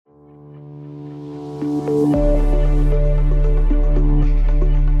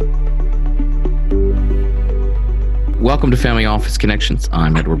Welcome to Family Office Connections.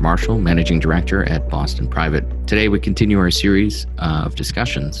 I'm Edward Marshall, Managing Director at Boston Private. Today we continue our series of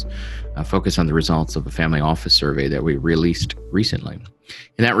discussions focused on the results of a family office survey that we released recently.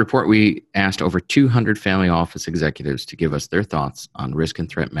 In that report, we asked over 200 family office executives to give us their thoughts on risk and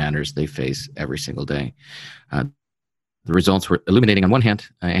threat matters they face every single day. The results were illuminating on one hand,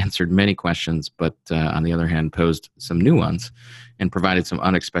 answered many questions, but on the other hand, posed some new ones and provided some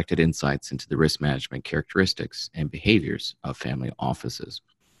unexpected insights into the risk management characteristics and behaviors of family offices.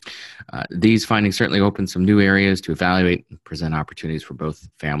 These findings certainly opened some new areas to evaluate and present opportunities for both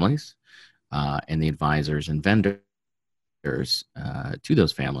families and the advisors and vendors to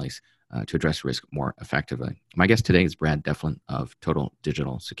those families to address risk more effectively. My guest today is Brad Deflin of Total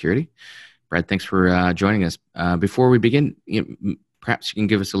Digital Security. Brad, thanks for joining us. Before we begin, perhaps you can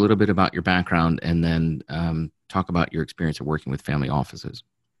give us a little bit about your background and then talk about your experience of working with family offices.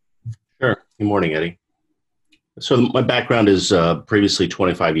 Sure. Good morning, Eddie. So my background is previously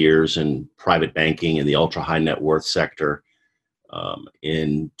 25 years in private banking in the ultra high net worth sector.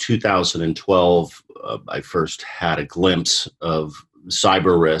 In 2012, I first had a glimpse of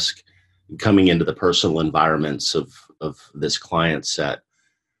cyber risk coming into the personal environments of this client set.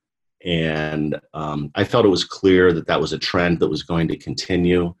 And I felt it was clear that that was a trend that was going to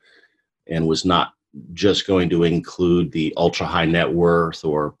continue and was not just going to include the ultra high net worth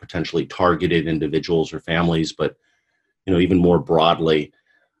or potentially targeted individuals or families, but even more broadly.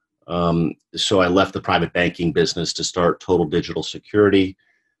 So I left the private banking business to start Total Digital Security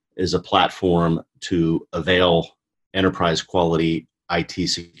as a platform to avail enterprise quality IT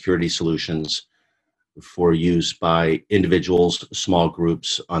security solutions for use by individuals, small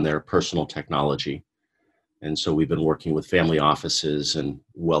groups on their personal technology. And so we've been working with family offices and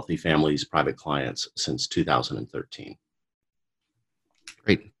wealthy families, private clients since 2013.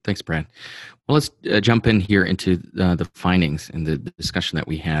 Great. Thanks, Brad. Well, let's jump in here into the findings and the discussion that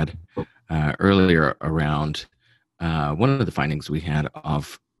we had earlier around one of the findings we had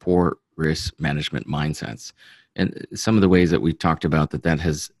of poor risk management mindsets. And some of the ways that we talked about that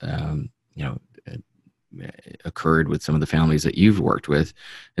has, occurred with some of the families that you've worked with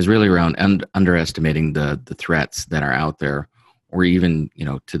is really around underestimating the threats that are out there, or even,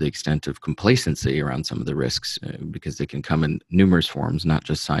 to the extent of complacency around some of the risks, because they can come in numerous forms, not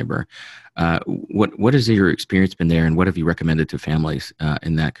just cyber. What has your experience been there, and what have you recommended to families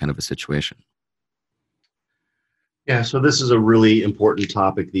in that kind of a situation? Yeah, so this is a really important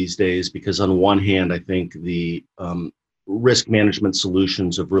topic these days because on one hand, I think the risk management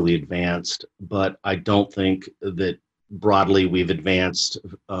solutions have really advanced, but I don't think that broadly we've advanced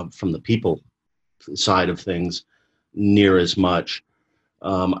from the people side of things near as much.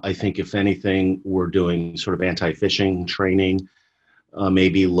 I think if anything, we're doing sort of anti-phishing training,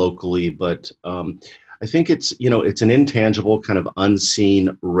 maybe locally, but I think it's an intangible kind of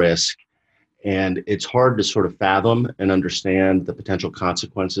unseen risk, and it's hard to sort of fathom and understand the potential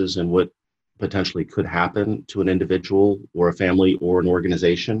consequences and what potentially could happen to an individual or a family or an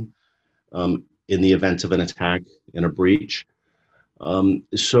organization in the event of an attack and a breach.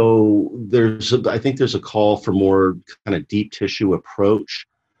 So I think there's a call for more kind of deep tissue approach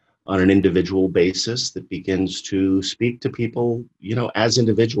on an individual basis that begins to speak to people, as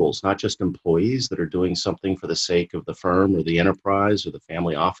individuals, not just employees that are doing something for the sake of the firm or the enterprise or the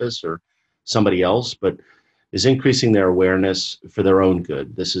family office or somebody else, but is increasing their awareness for their own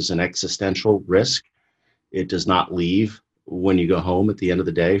good. This is an existential risk. It does not leave when you go home at the end of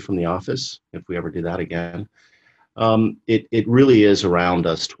the day from the office, if we ever do that again. It really is around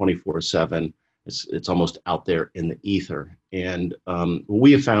us 24/7. It's almost out there in the ether. And what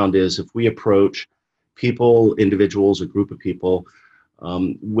we have found is if we approach people, individuals, a group of people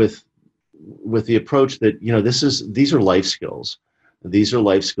with the approach that, these are life skills. These are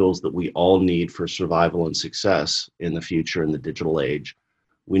life skills that we all need for survival and success in the future in the digital age.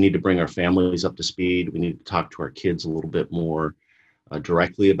 We need to bring our families up to speed. We need to talk to our kids a little bit more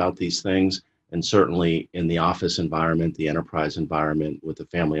directly about these things. And certainly in the office environment, the enterprise environment with the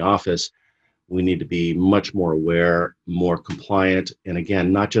family office, we need to be much more aware, more compliant. And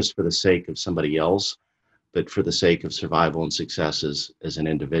again, not just for the sake of somebody else, but for the sake of survival and success as an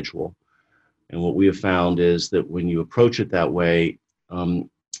individual. And what we have found is that when you approach it that way,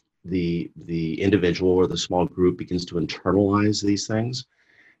 the individual or the small group begins to internalize these things,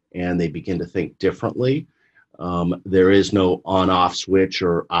 and they begin to think differently. There is no on-off switch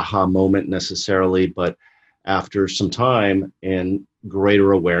or aha moment necessarily, but after some time and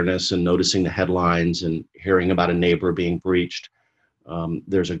greater awareness and noticing the headlines and hearing about a neighbor being breached,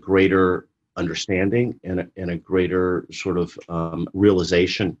 there's a greater understanding and a greater sort of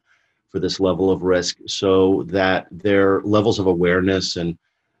realization for this level of risk, so that their levels of awareness and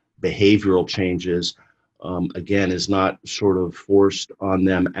behavioral changes, again, is not sort of forced on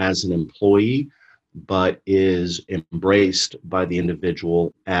them as an employee, but is embraced by the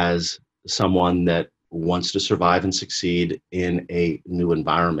individual as someone that wants to survive and succeed in a new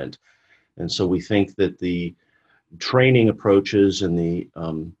environment. And so we think that the training approaches and the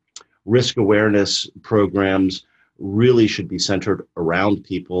risk awareness programs really should be centered around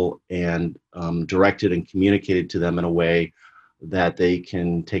people and directed and communicated to them in a way that they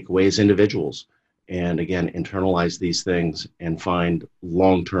can take away as individuals, and again internalize these things and find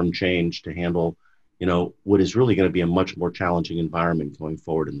long-term change to handle what is really going to be a much more challenging environment going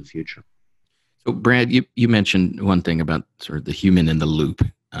forward in the future. So, Brad, you mentioned one thing about sort of the human in the loop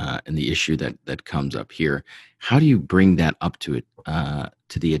and the issue that comes up here. How do you bring that up to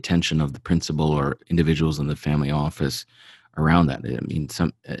the attention of the principal or individuals in the family office around that? I mean,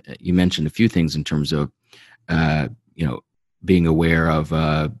 you mentioned a few things in terms of being aware of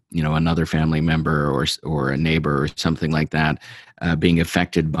another family member or a neighbor or something like that being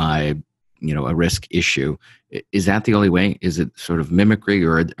affected by a risk issue. Is that the only way? Is it sort of mimicry,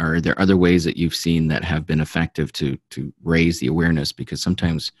 or are there other ways that you've seen that have been effective to raise the awareness? Because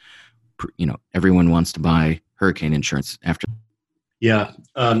sometimes, everyone wants to buy hurricane insurance after. Yeah.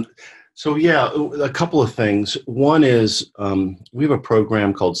 A couple of things. One is we have a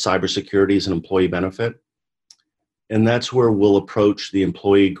program called Cybersecurity as an Employee Benefit, and that's where we'll approach the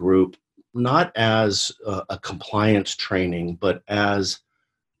employee group not as a compliance training, but as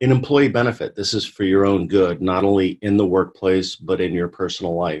an employee benefit. This is for your own good, not only in the workplace, but in your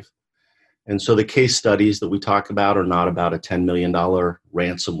personal life. And so the case studies that we talk about are not about a $10 million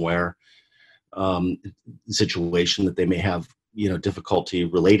ransomware situation that they may have, difficulty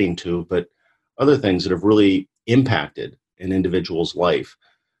relating to, but other things that have really impacted an individual's life,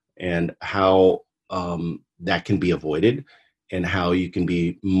 and how that can be avoided, and how you can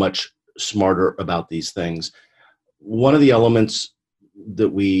be much smarter about these things. One of the elements that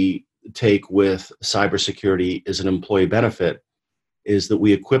we take with cybersecurity as an employee benefit is that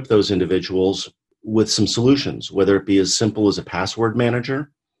we equip those individuals with some solutions, whether it be as simple as a password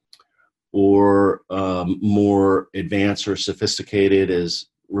manager, or more advanced or sophisticated as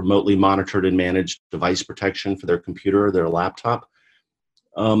remotely monitored and managed device protection for their computer or their laptop.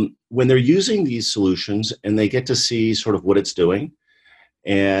 When they're using these solutions and they get to see sort of what it's doing,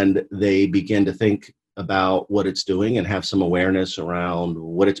 and they begin to think about what it's doing and have some awareness around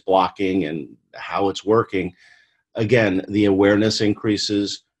what it's blocking and how it's working, again, the awareness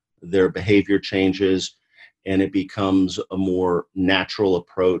increases, their behavior changes, and it becomes a more natural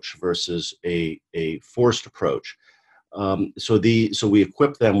approach versus a forced approach. So we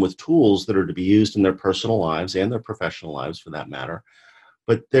equip them with tools that are to be used in their personal lives and their professional lives, for that matter,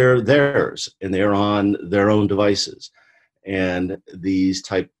 but they're theirs and they're on their own devices. And these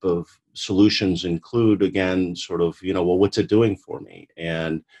type of solutions include, again, sort of, well, what's it doing for me?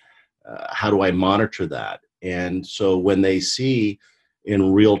 And how do I monitor that? And so when they see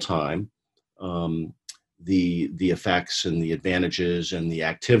in real time the effects and the advantages and the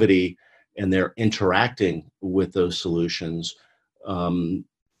activity, and they're interacting with those solutions,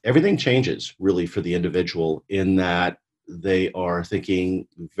 everything changes really for the individual, in that they are thinking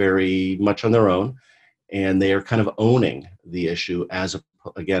very much on their own, and they are kind of owning the issue as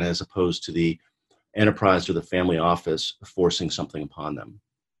opposed to the enterprise or the family office forcing something upon them.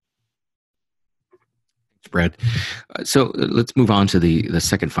 Brad. So let's move on to the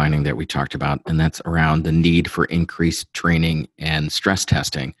second finding that we talked about, and that's around the need for increased training and stress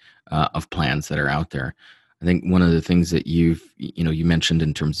testing of plans that are out there. I think one of the things that you mentioned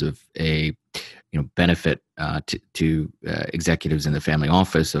in terms of a benefit to executives in the family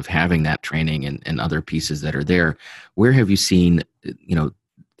office of having that training and other pieces that are there. Where have you seen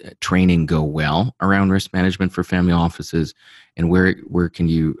training go well around risk management for family offices, and where can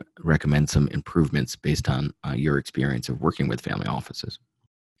you recommend some improvements based on your experience of working with family offices?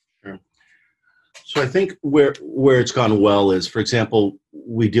 Sure. So I think where it's gone well is, for example,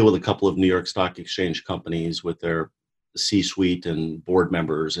 we deal with a couple of New York Stock Exchange companies with their C-suite and board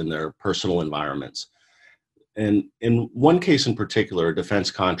members in their personal environments. And in one case in particular, a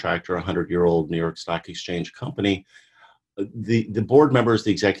defense contractor, a 100-year-old New York Stock Exchange company, the board members,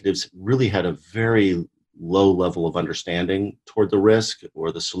 the executives, really had a very low level of understanding toward the risk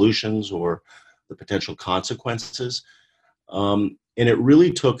or the solutions or the potential consequences. And it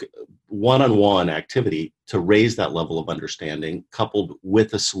really took one-on-one activity to raise that level of understanding, coupled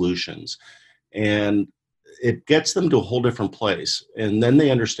with the solutions. And it gets them to a whole different place. And then they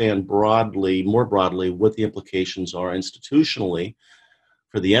understand more broadly, what the implications are institutionally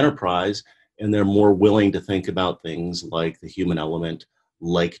for the enterprise. And they're more willing to think about things like the human element,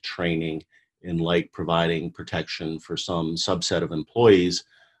 like training, and like providing protection for some subset of employees,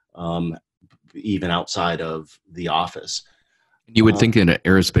 even outside of the office. You would think that an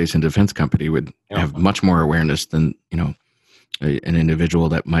aerospace and defense company would have much more awareness than, an individual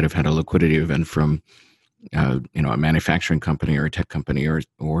that might have had a liquidity event from, a manufacturing company or a tech company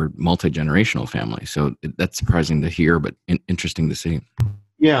or multi-generational family. So that's surprising to hear, but interesting to see.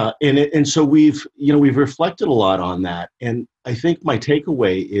 Yeah, and so we've reflected a lot on that, and I think my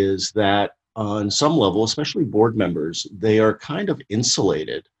takeaway is that on some level, especially board members, they are kind of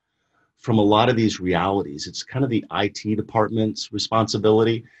insulated from a lot of these realities. It's kind of the IT department's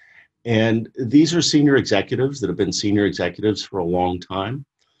responsibility. And these are senior executives that have been senior executives for a long time.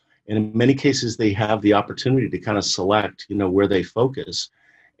 And in many cases, they have the opportunity to kind of select, where they focus.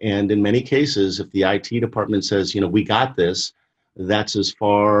 And in many cases, if the IT department says, we got this, that's as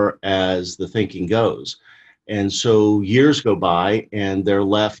far as the thinking goes. And so years go by and they're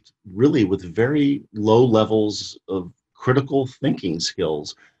left really with very low levels of critical thinking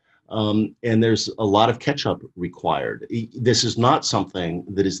skills. And there's a lot of catch-up required. This is not something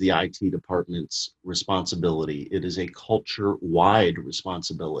that is the IT department's responsibility. It is a culture-wide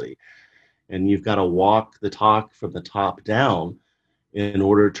responsibility. And you've got to walk the talk from the top down in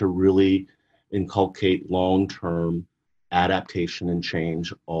order to really inculcate long-term adaptation and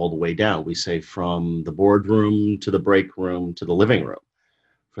change all the way down. We say from the boardroom to the break room to the living room,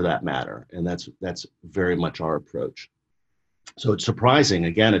 for that matter. And that's very much our approach. So it's surprising,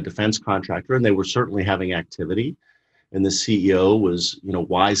 again, a defense contractor, and they were certainly having activity. And the CEO was,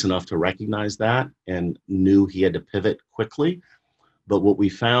 wise enough to recognize that and knew he had to pivot quickly. But what we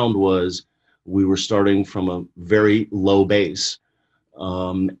found was we were starting from a very low base.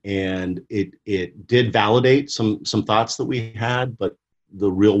 And it did validate some thoughts that we had, but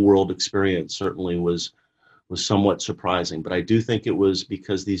the real world experience certainly was somewhat surprising. But I do think it was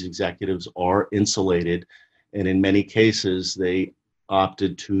because these executives are insulated. And in many cases, they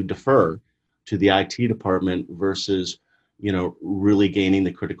opted to defer to the IT department versus, really gaining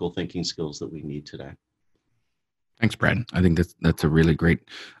the critical thinking skills that we need today. Thanks, Brad. I think that's a really great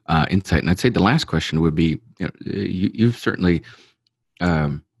insight. And I'd say the last question would be, you've certainly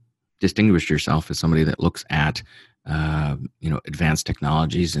distinguished yourself as somebody that looks at, advanced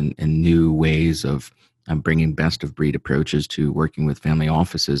technologies and new ways of bringing best of breed approaches to working with family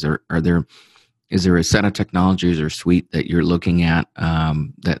offices. Is there a set of technologies or suite that you're looking at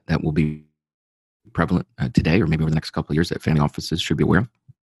that will be prevalent today or maybe over the next couple of years that family offices should be aware of?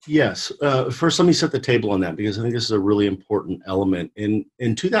 Yes. First, let me set the table on that because I think this is a really important element.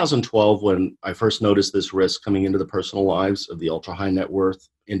 In 2012, when I first noticed this risk coming into the personal lives of the ultra high net worth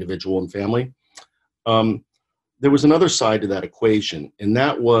individual and family, there was another side to that equation. And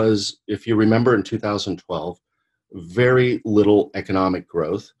that was, if you remember in 2012, very little economic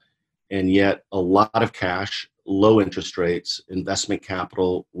growth. And yet a lot of cash, low interest rates, investment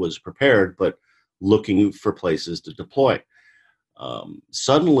capital was prepared, but looking for places to deploy.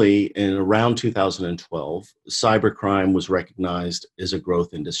 Suddenly, in around 2012, cybercrime was recognized as a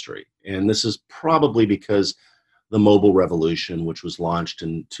growth industry. And this is probably because the mobile revolution, which was launched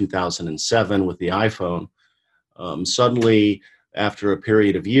in 2007 with the iPhone, suddenly, after a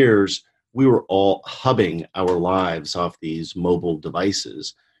period of years, we were all hubbing our lives off these mobile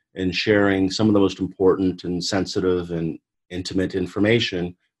devices and sharing some of the most important and sensitive and intimate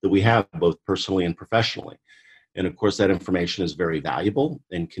information that we have, both personally and professionally. And of course, that information is very valuable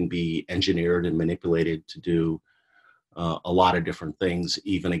and can be engineered and manipulated to do a lot of different things,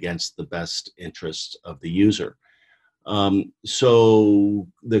 even against the best interests of the user. So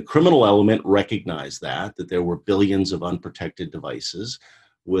the criminal element recognized that there were billions of unprotected devices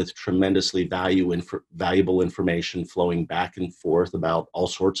with tremendously valuable information flowing back and forth about all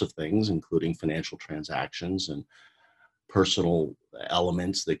sorts of things, including financial transactions and personal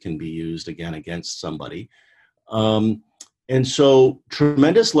elements that can be used again against somebody. And so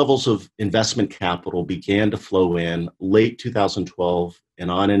tremendous levels of investment capital began to flow in late 2012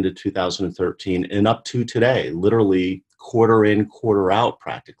 and on into 2013 and up to today, literally quarter in, quarter out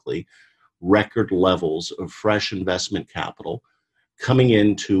practically, record levels of fresh investment capital coming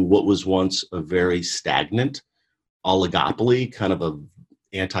into what was once a very stagnant oligopoly, kind of a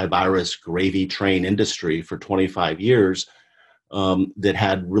antivirus gravy train industry for 25 years that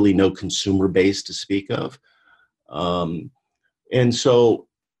had really no consumer base to speak of. And so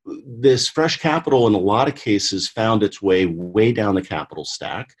this fresh capital in a lot of cases found its way down the capital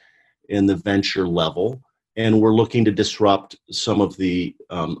stack in the venture level and we're looking to disrupt some of the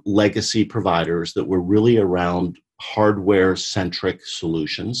legacy providers that were really around hardware-centric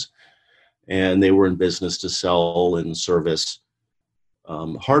solutions, and they were in business to sell and service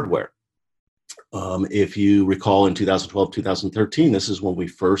hardware. If you recall, in 2012, 2013, this is when we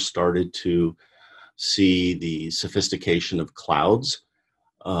first started to see the sophistication of clouds,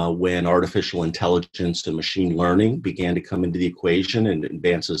 when artificial intelligence and machine learning began to come into the equation and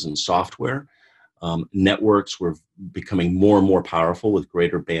advances in software. Networks were becoming more and more powerful with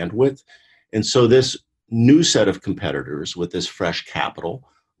greater bandwidth. And so this new set of competitors with this fresh capital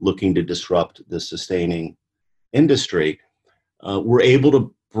looking to disrupt the sustaining industry, we're able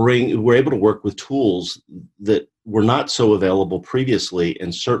to work with tools that were not so available previously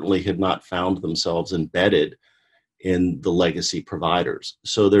and certainly had not found themselves embedded in the legacy providers.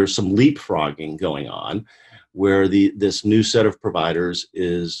 So there's some leapfrogging going on where this new set of providers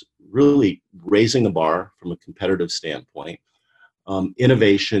is really raising the bar from a competitive standpoint.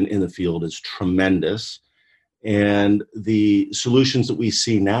 Innovation in the field is tremendous. And the solutions that we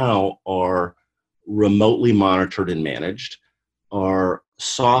see now are remotely monitored and managed, are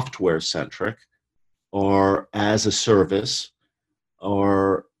software-centric, are as a service,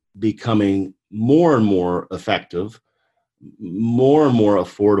 are becoming more and more effective, more and more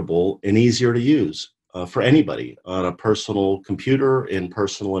affordable, and easier to use for anybody on a personal computer, in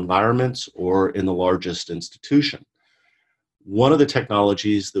personal environments, or in the largest institution. One of the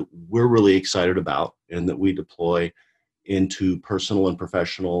technologies that we're really excited about and that we deploy into personal and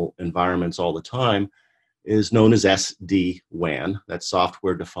professional environments all the time is known as SD-WAN, that's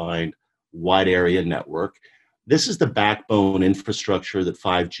software-defined wide area network. This is the backbone infrastructure that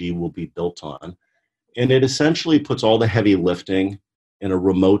 5G will be built on. And it essentially puts all the heavy lifting in a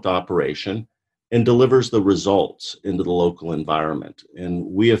remote operation and delivers the results into the local environment. And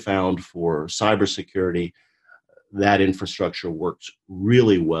we have found for cybersecurity, that infrastructure works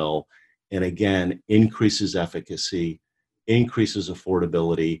really well. And again, increases efficacy, increases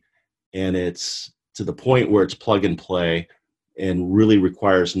affordability, and it's to the point where it's plug and play and really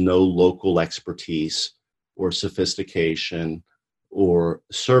requires no local expertise or sophistication or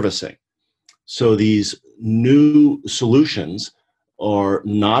servicing. So these new solutions are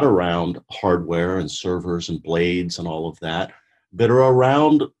not around hardware and servers and blades and all of that, but are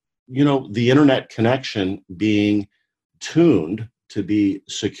around, the internet connection being tuned to be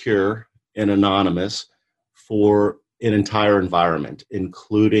secure and anonymous for an entire environment,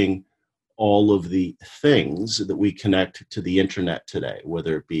 including all of the things that we connect to the internet today,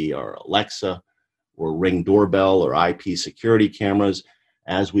 whether it be our Alexa or Ring doorbell or IP security cameras.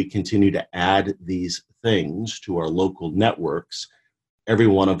 As we continue to add these things to our local networks, every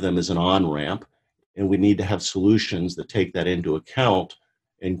one of them is an on-ramp, and we need to have solutions that take that into account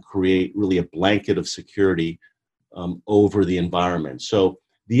and create really a blanket of security over the environment. So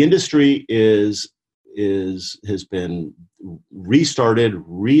the industry has been restarted,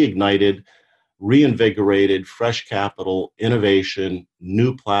 reignited, reinvigorated, fresh capital, innovation,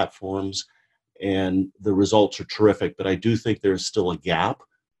 new platforms, and the results are terrific. But I do think there's still a gap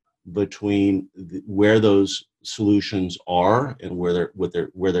between where those solutions are and where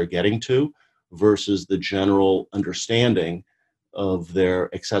they're getting to versus the general understanding of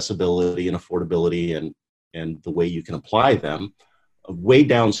their accessibility and affordability and the way you can apply them way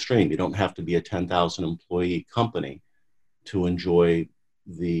downstream. You don't have to be a 10,000 employee company to enjoy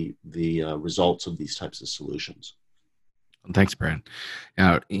the results of these types of solutions. Thanks, Brad.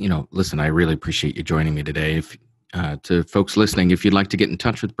 Listen, I really appreciate you joining me today. To folks listening, if you'd like to get in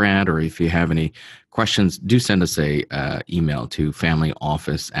touch with Brad, or if you have any questions, do send us a email to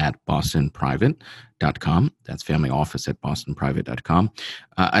familyoffice@bostonprivate.com. That's familyoffice@bostonprivate.com.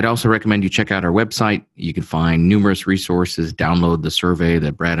 I'd also recommend you check out our website. You can find numerous resources, download the survey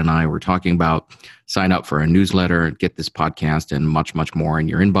that Brad and I were talking about, sign up for our newsletter, get this podcast, and much, much more in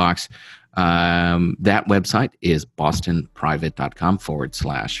your inbox. That website is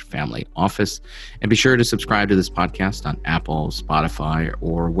bostonprivate.com/family office. And be sure to subscribe to this podcast on Apple, Spotify,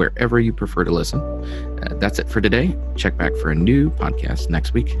 or wherever you prefer to listen. That's it for today. Check back for a new podcast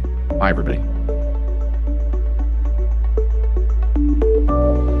next week. Bye, everybody.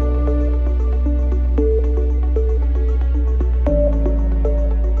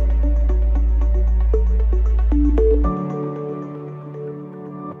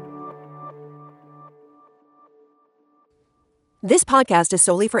 This podcast is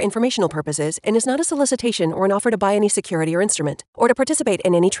solely for informational purposes and is not a solicitation or an offer to buy any security or instrument or to participate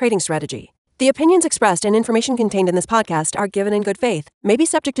in any trading strategy. The opinions expressed and information contained in this podcast are given in good faith, may be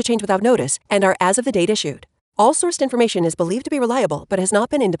subject to change without notice, and are as of the date issued. All sourced information is believed to be reliable but has not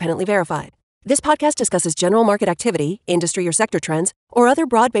been independently verified. This podcast discusses general market activity, industry or sector trends, or other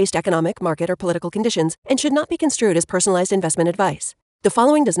broad-based economic, market, or political conditions and should not be construed as personalized investment advice. The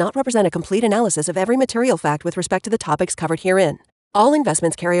following does not represent a complete analysis of every material fact with respect to the topics covered herein. All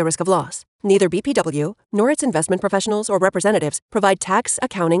investments carry a risk of loss. Neither BPW nor its investment professionals or representatives provide tax,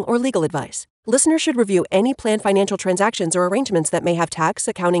 accounting, or legal advice. Listeners should review any planned financial transactions or arrangements that may have tax,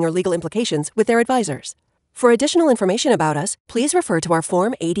 accounting, or legal implications with their advisors. For additional information about us, please refer to our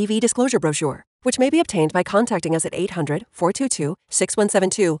Form ADV disclosure brochure, which may be obtained by contacting us at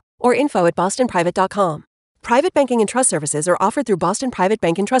 800-422-6172 or info@bostonprivate.com. Private banking and trust services are offered through Boston Private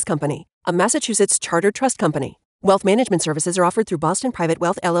Bank and Trust Company, a Massachusetts chartered trust company. Wealth management services are offered through Boston Private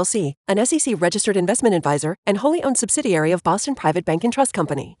Wealth LLC, an SEC-registered investment advisor and wholly owned subsidiary of Boston Private Bank and Trust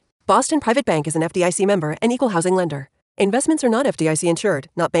Company. Boston Private Bank is an FDIC member and equal housing lender. Investments are not FDIC insured,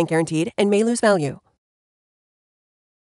 not bank guaranteed, and may lose value.